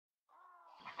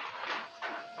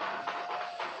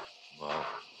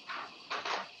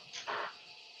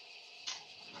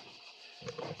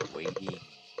Waiting.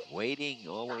 Waiting.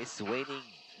 Always waiting.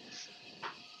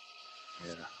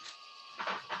 Yeah.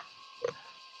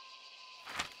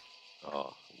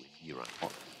 Oh, windy run.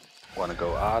 Wanna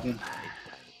go Arden?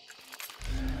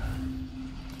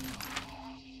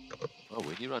 Oh,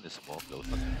 windy run is more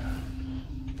closer.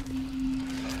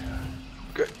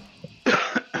 Good.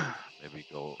 Maybe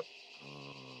go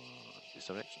this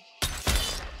direction.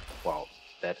 Wow,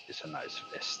 that is a nice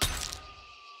vest.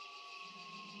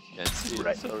 Can't see it,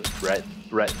 Right, sorry.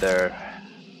 right there.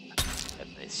 Got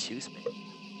nice shoes, man.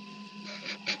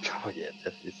 Oh yeah,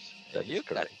 that is You got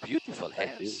correct. beautiful I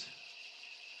do. hands.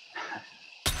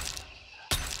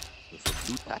 With a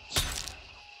blue touch.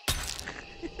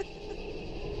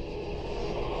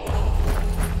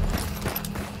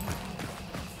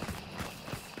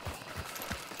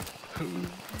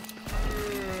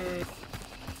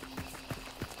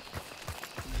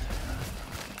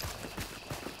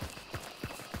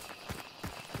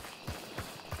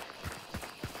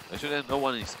 Actually, no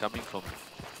one is coming from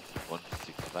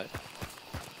 165.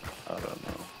 I don't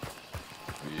know.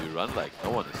 You run like no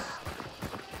one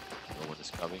is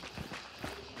coming.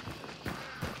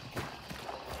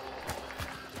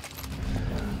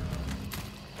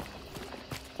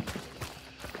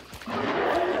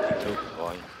 Good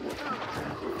boy.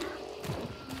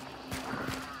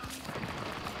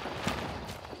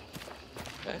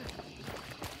 Okay.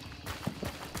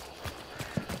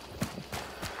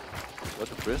 Got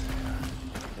the prison.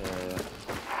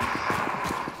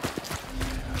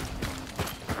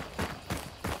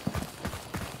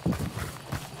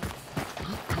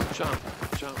 Jump.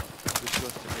 Be sure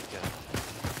to make it.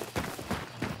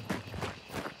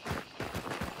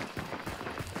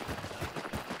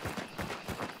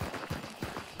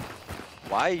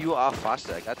 Why you are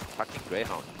faster? I got fucking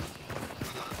Greyhound.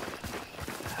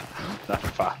 Not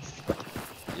fast.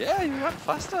 Yeah, you run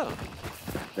faster.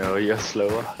 No, you're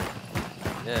slower.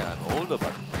 Yeah, I'm older,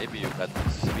 but maybe you got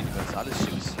Speedy Gonzalez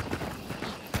shoes.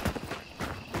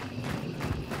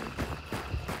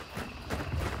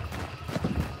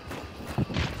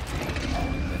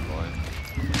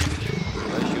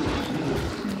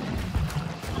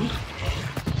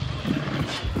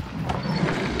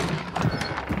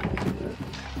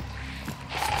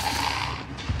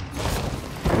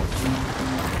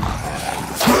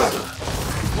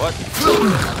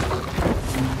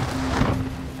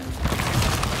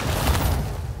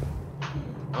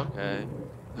 Okay.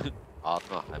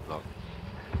 Arthur, I'm blocked.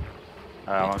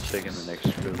 I'm taking the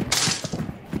next group.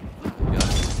 Yeah.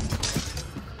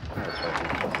 That's right.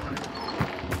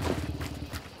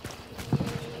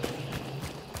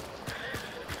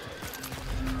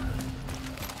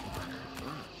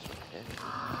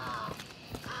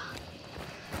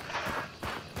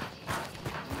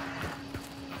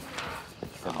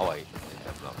 Oh wait,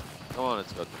 yeah, block. Come on,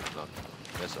 let's go to the block.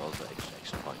 There's also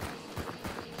extraction point.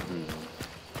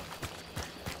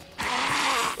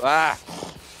 Ah!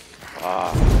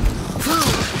 Ah!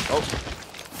 Oh!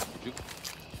 Did you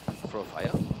throw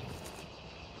fire?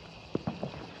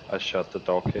 I shot the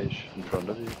dog cage in front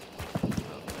of you.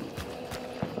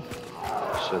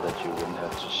 So that you wouldn't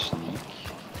have to sneak.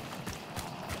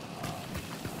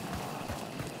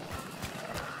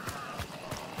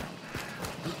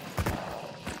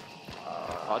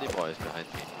 Party boy is behind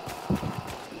me.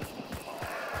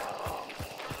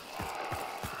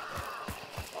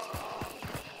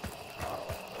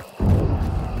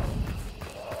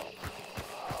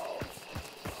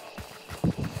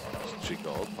 Trigger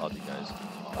all party guys.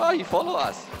 Oh, he follow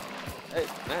us! Hey,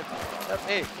 man, help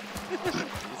me!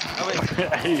 He's coming!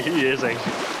 He is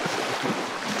actually.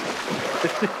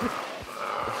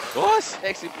 Boss,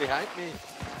 actually behind me!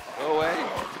 Go away!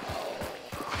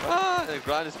 Ah, the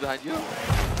ground is behind you!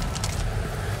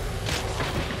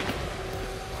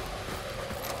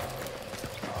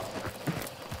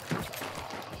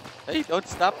 Hey, don't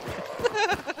stop!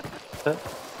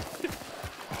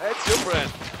 That's your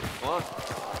friend! Come on!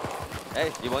 Hey,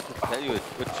 you want to tell you a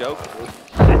good joke?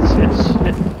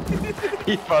 Yes.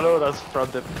 He followed us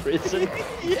from the prison.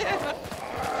 Yeah!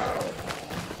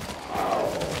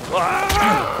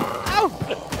 Ow!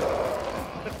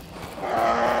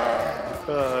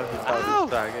 He found his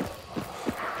target.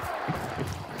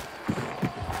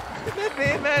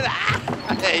 Man,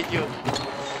 I hate you!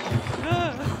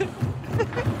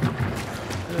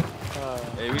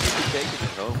 Hey, we need to take it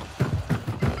home.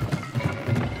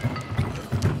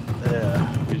 Yeah,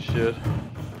 we should.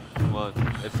 Come on,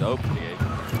 let's open the gate.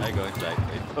 I go inside. I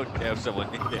don't care if someone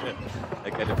in here. I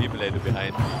got a Immolator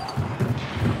behind me.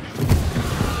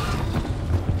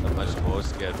 I'm much more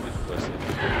scared with person.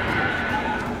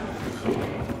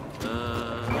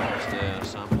 Is there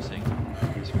something?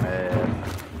 He's mad.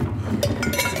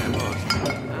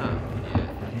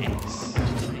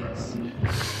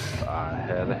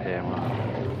 have the hammer.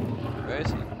 Where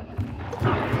is he?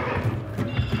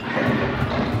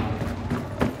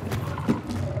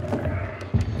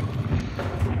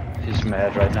 He's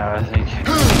mad right now, I think.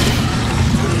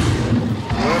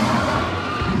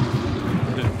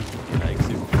 He likes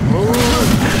you.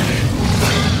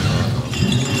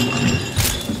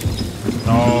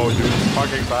 No, you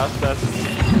fucking bastard.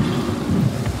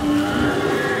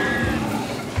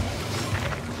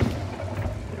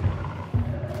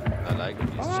 I like it.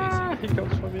 He's chasing. He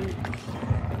comes for me.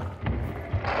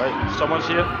 Wait, someone's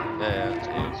here. Yeah.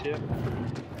 Someone's here.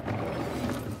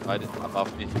 Right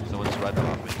above me. Someone's right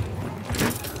above me.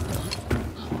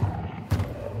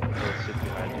 He'll sit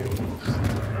behind you.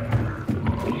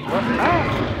 What? Ah!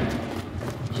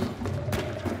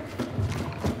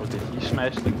 Oh, did he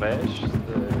smash the glass?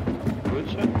 The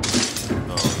butcher?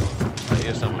 No. I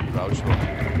hear someone crouch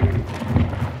walking.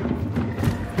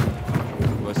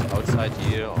 He was outside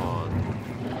here on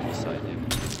this side here.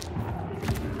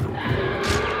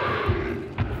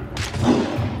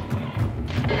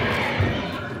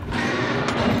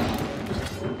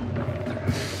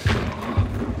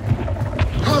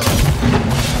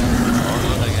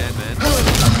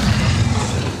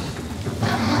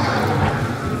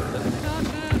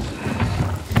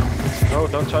 No,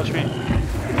 don't touch me.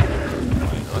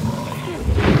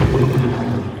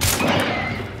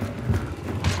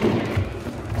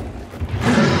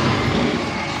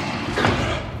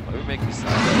 Why we make this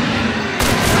sound?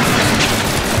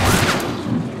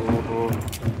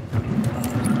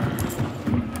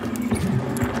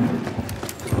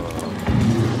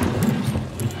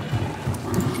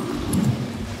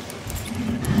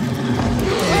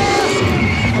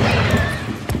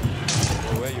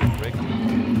 Where are you breaking?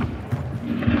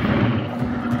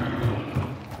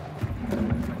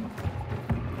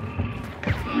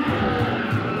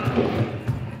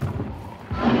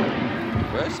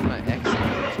 Where's my exit?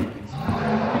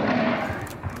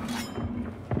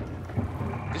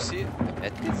 You see a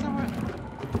medkit somewhere?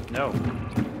 No.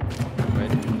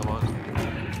 Wait, come on.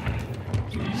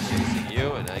 He's chasing you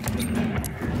and I can...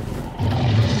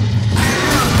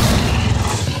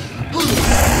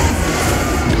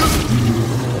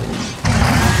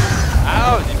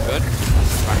 Ow, you good?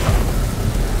 Back up.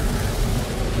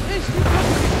 Hey, he's good.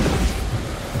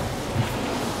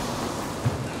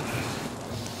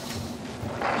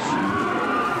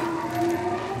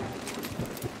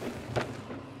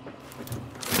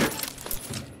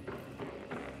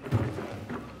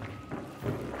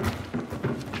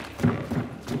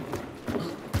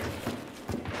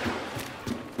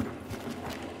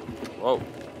 Whoa.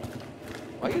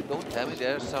 Why you don't tell me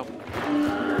there's some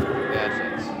bad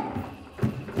things?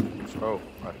 Oh,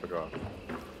 I forgot.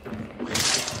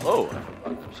 Oh, I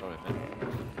forgot. I'm sorry, man.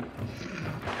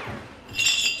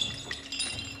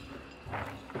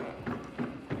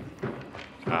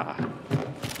 Ah.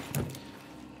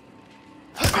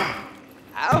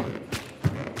 Ow!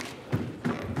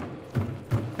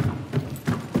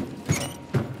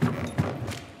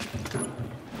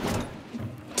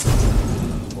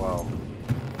 Wow.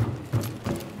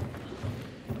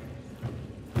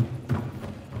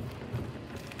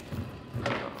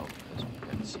 Uh-oh, I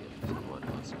can't see if there's anyone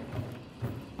else.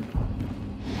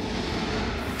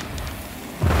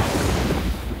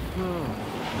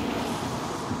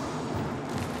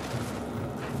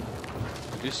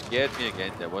 You scared me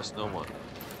again, there was no one.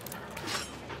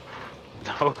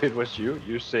 No, it was you.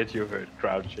 You said you heard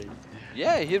crouching.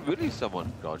 Yeah, I hear really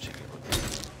someone crouching in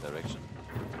this direction.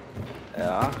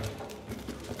 Yeah.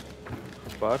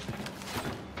 But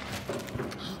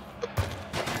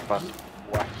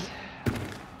what?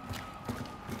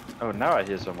 Oh, now I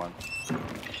hear someone.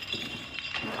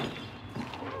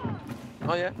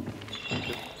 Oh yeah?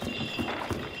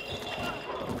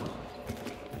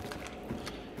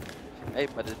 Hey,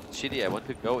 but it's shitty, I want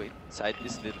to go inside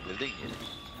this little building here.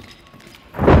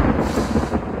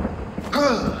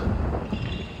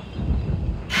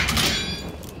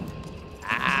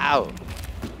 Ow!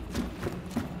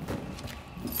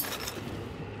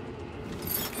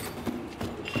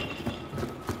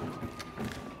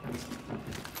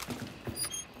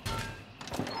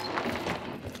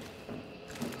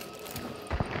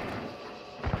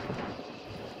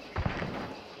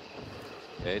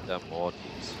 Okay, there are more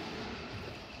teams.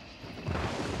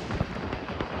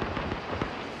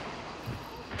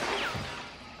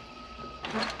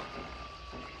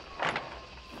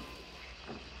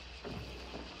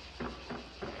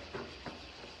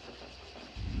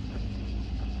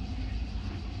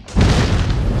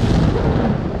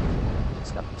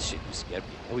 Stop this shit, you scare me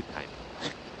every time.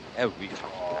 Every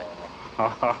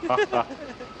fucking time.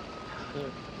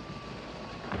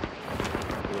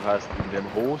 Du hast in den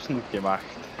Hosen gemacht.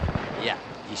 Ja,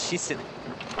 geschissen.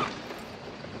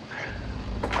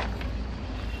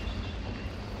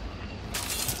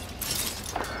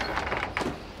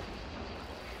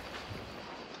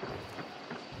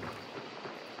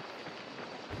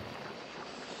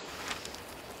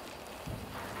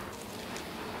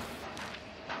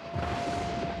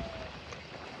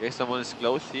 Okay, someone is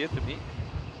close here to me.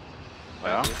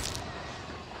 Ja.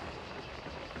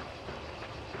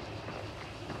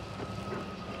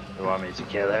 You want me to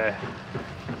kill her?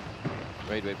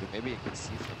 Wait, maybe you can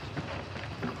see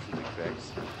something through the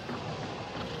cracks.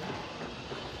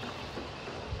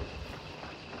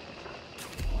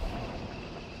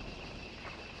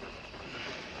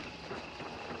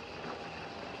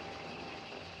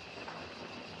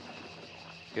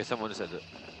 Okay, someone is at the...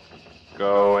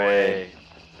 Go away.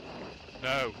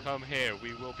 No, come here.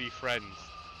 We will be friends.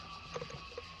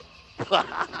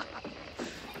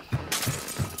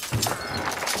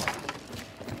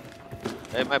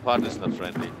 Hey, my partner's not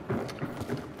friendly.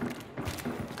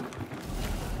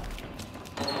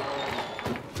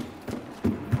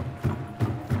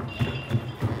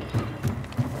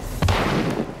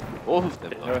 Both of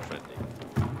them not friendly.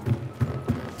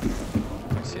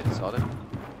 You see it, saw them?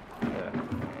 Yeah.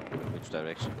 Which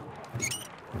direction?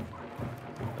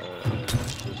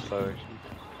 This direction.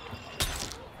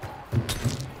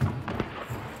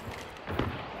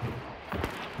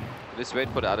 Let's wait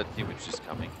for the other team which is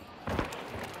coming.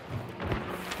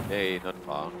 Hey, not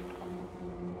far.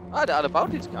 Ah, the other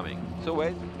bounty is coming. So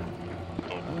wait.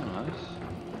 Oh, nice.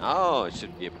 Oh, it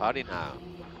should be a party now.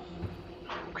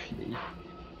 Okay.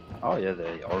 Oh yeah,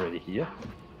 they're already here.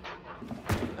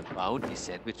 A bounty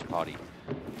sandwich party.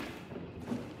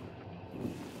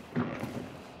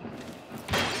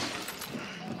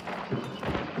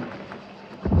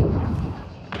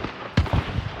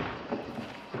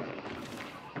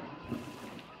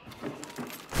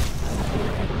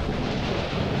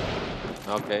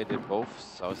 Okay, they're both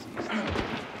southeast.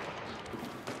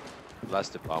 Plus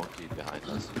the bounty behind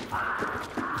us.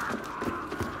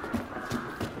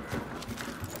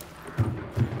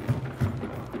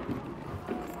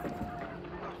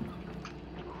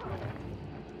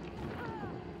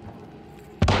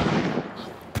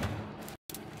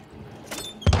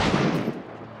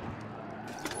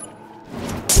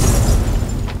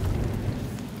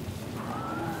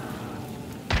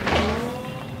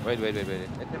 Wait. Let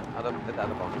the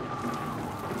other bounty.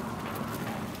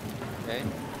 Okay.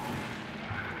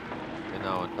 We're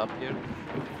now on top here.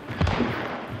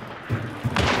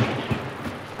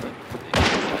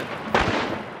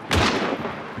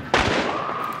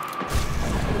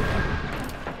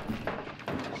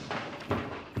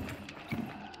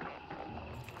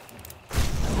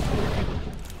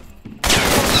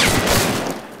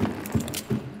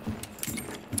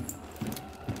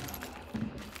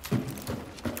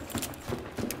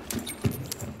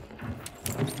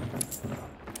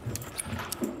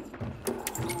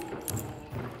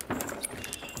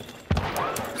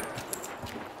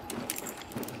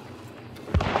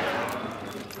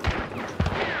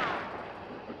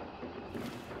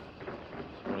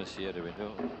 See at the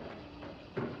window.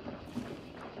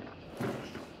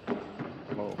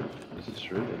 Oh, this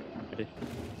is really pretty.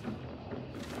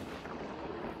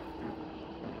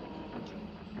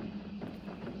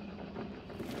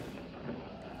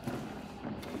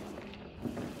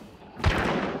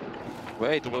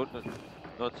 Wait,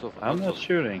 not so far. I'm not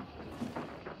shooting.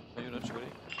 Are you not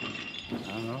shooting? I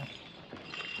don't know.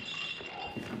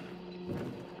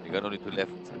 You got only 2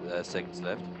 seconds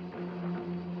left.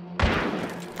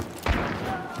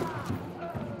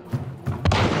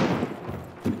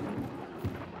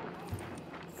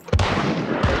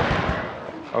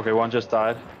 Okay, one just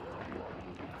died.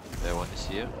 There, one is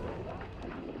here.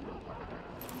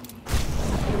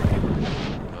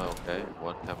 Okay,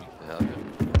 one coming to help him.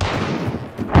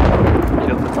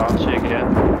 Killed the bounty again,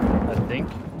 I think.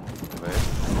 Wait.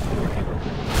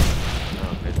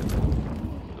 Okay, then.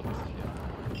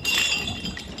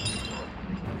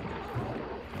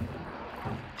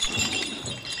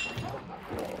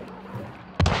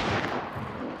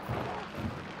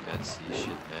 Can't see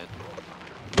shit, man.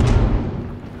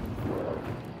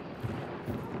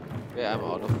 Yeah, I'm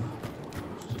out of.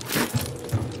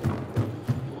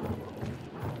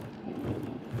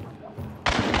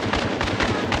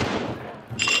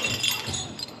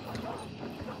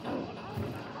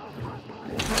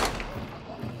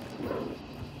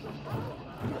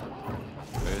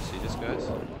 Where you see this, guys?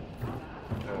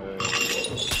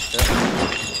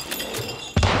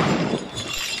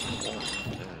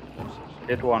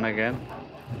 Hit one again.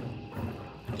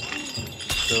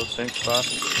 Still same spot.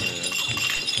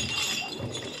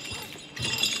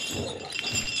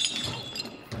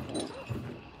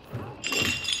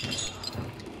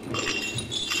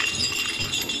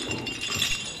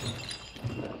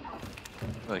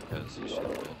 see shit,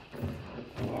 man.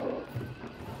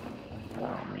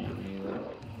 Oh, me neither.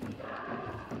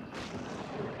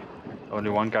 Only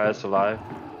one guy is alive.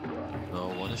 No,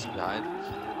 one is behind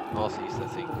northeast, I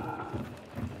think.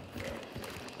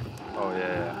 Oh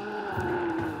yeah.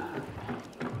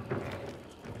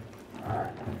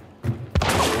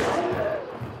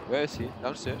 Where is he?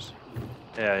 Downstairs?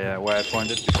 Yeah, where I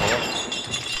pointed before.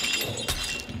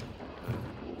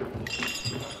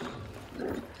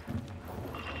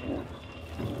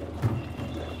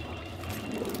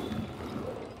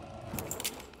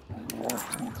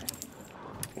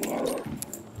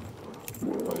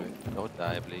 Don't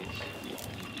die, please.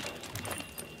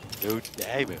 Don't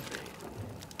die, my friend.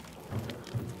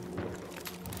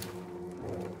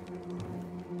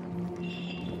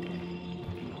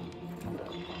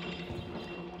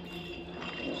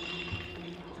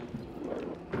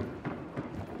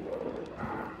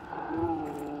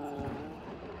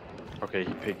 Okay,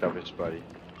 he picked up his body.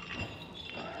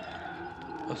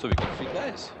 Oh, so we got 3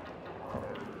 guys?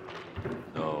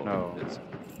 No. No. It's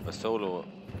a solo,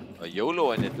 a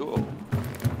YOLO and a duo.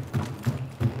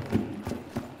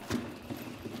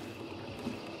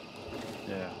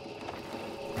 Yeah.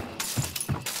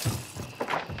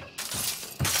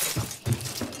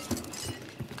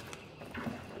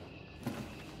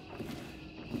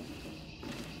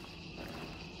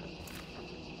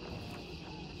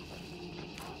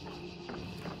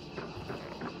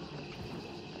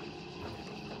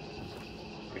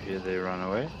 Here they run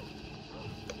away.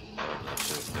 I'm not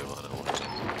sure if they run away.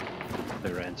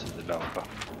 They ran to the dumper.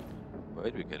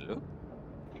 Wait, we can look.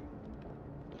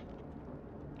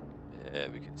 Yeah,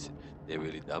 we can see. They're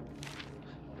really dumb.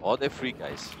 Or they're 3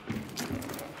 guys.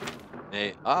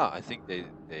 I think they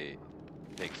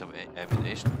take some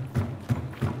ammunition.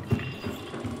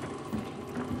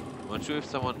 I'm not sure if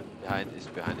someone is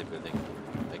behind the building.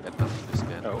 I got nothing to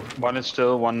scan. Oh, one is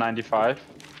still 195.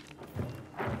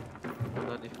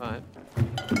 195.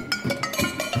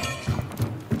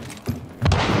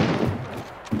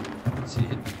 See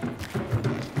it?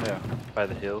 Yeah, by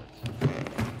the hill.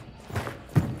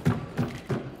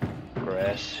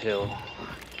 Grass hill.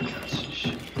 Can't see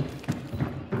shit.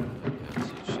 I can't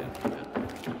see shit, man.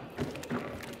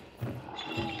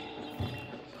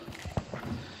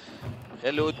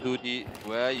 Hello, Dude.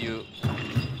 Where are you?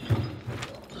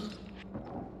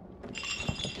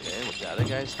 Okay, what the other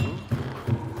guys do?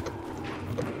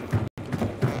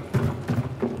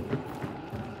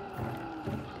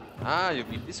 Ah, you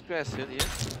mean this grass hill here?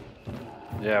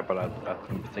 Yeah, but I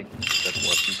don't think that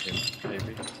wasn't him,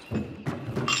 maybe.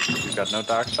 You got no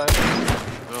dark side?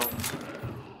 No.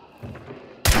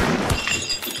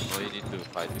 Oh, you need to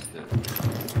fight with the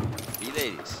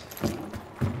ladies.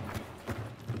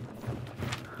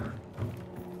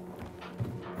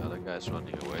 The other guy's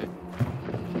running away.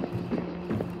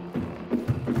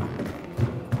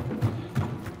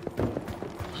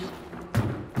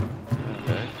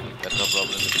 Okay, got no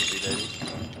problem with the ladies.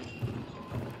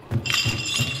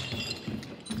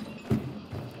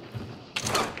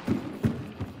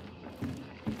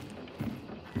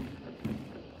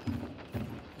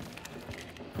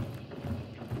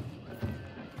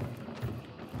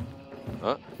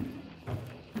 Huh?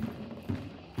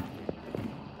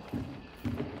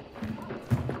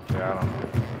 Yeah, I don't know.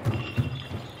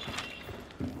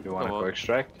 You wanna go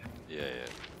extract? Yeah.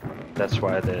 That's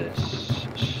why there's...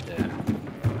 yeah.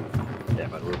 Yeah,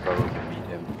 but we'll probably meet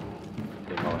him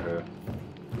or her.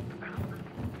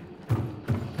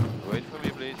 Wait for me,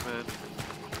 please, man.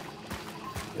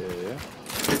 Yeah.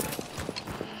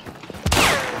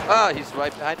 Ah, he's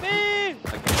right behind me!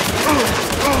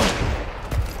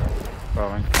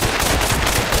 Coming.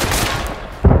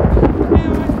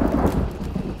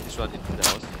 He's running into the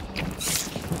house.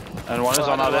 And one is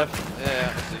on our left.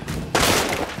 Yeah, I see.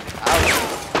 Ow!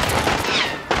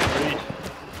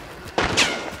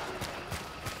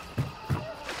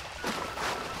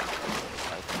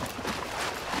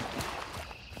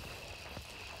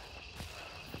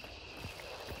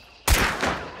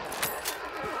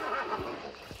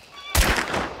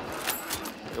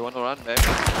 You wanna run back?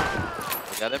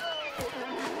 I got him.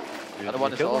 The other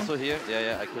one is also here.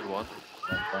 Yeah, I killed one.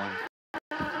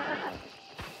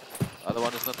 Other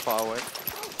one is not far away.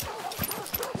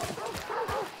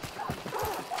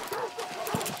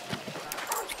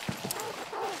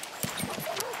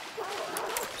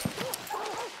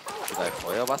 Did I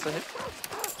Feuerwasser hit?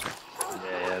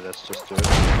 Yeah, that's just it.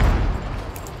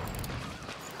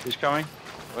 He's coming.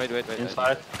 Wait.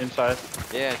 Inside.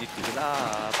 Yeah, I need to heal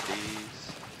up, please.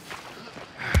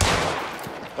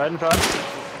 Right in front.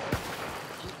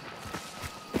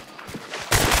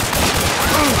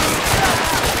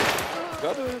 Go!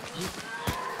 do it.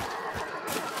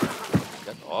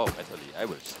 Oh, actually, I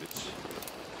will switch.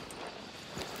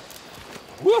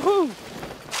 Woohoo!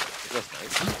 It was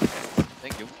nice.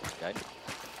 Thank you, guy.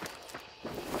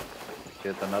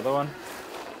 Get another one.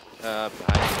 Behind.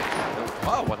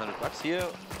 Wow, 100 bucks here.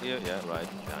 Here, yeah, right.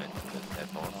 Behind.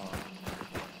 That's awesome.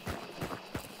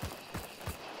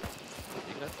 I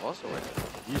think that's also right.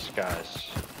 These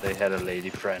guys, they had a lady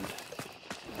friend.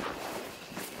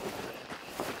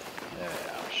 Yeah,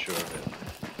 I'm sure of it.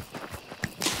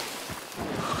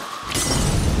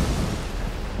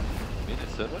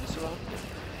 Server is around here.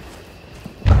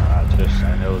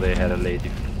 I know they had a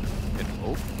lady. In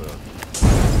Oakburn.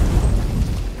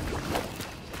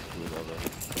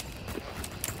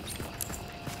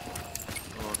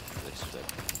 Oh, let's check.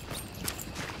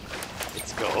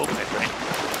 Let's go, my friend.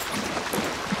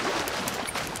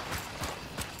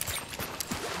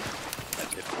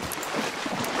 That's it.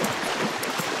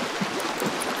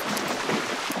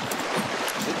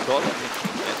 It's called, I think.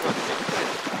 That's what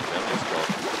it's called.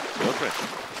 Girlfriend.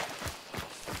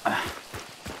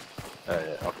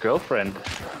 A girlfriend.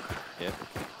 Yeah.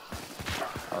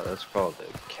 Oh, that's called a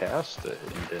kæreste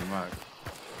in Denmark.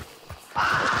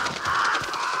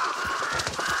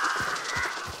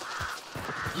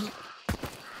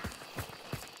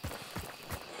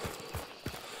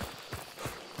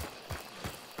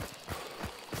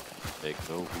 Make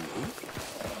no hoo-hoo.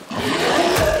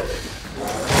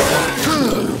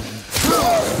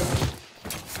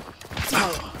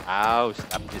 Ow,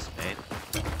 stop this, man.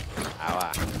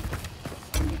 Ow.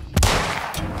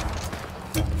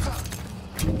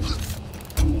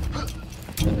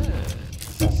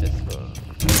 Successful.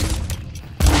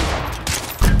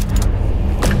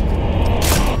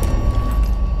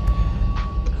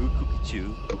 Cuckoo.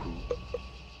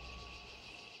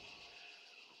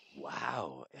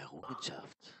 Wow,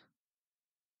 Errungenschaft.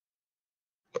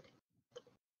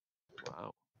 Wow.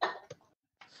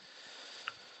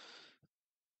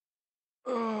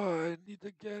 Oh, I need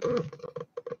again.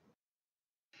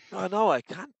 Oh no, I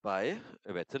can't buy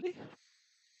eventually.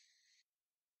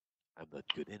 I'm not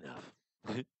good enough.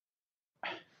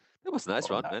 That was a nice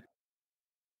run, man.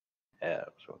 Yeah,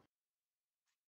 so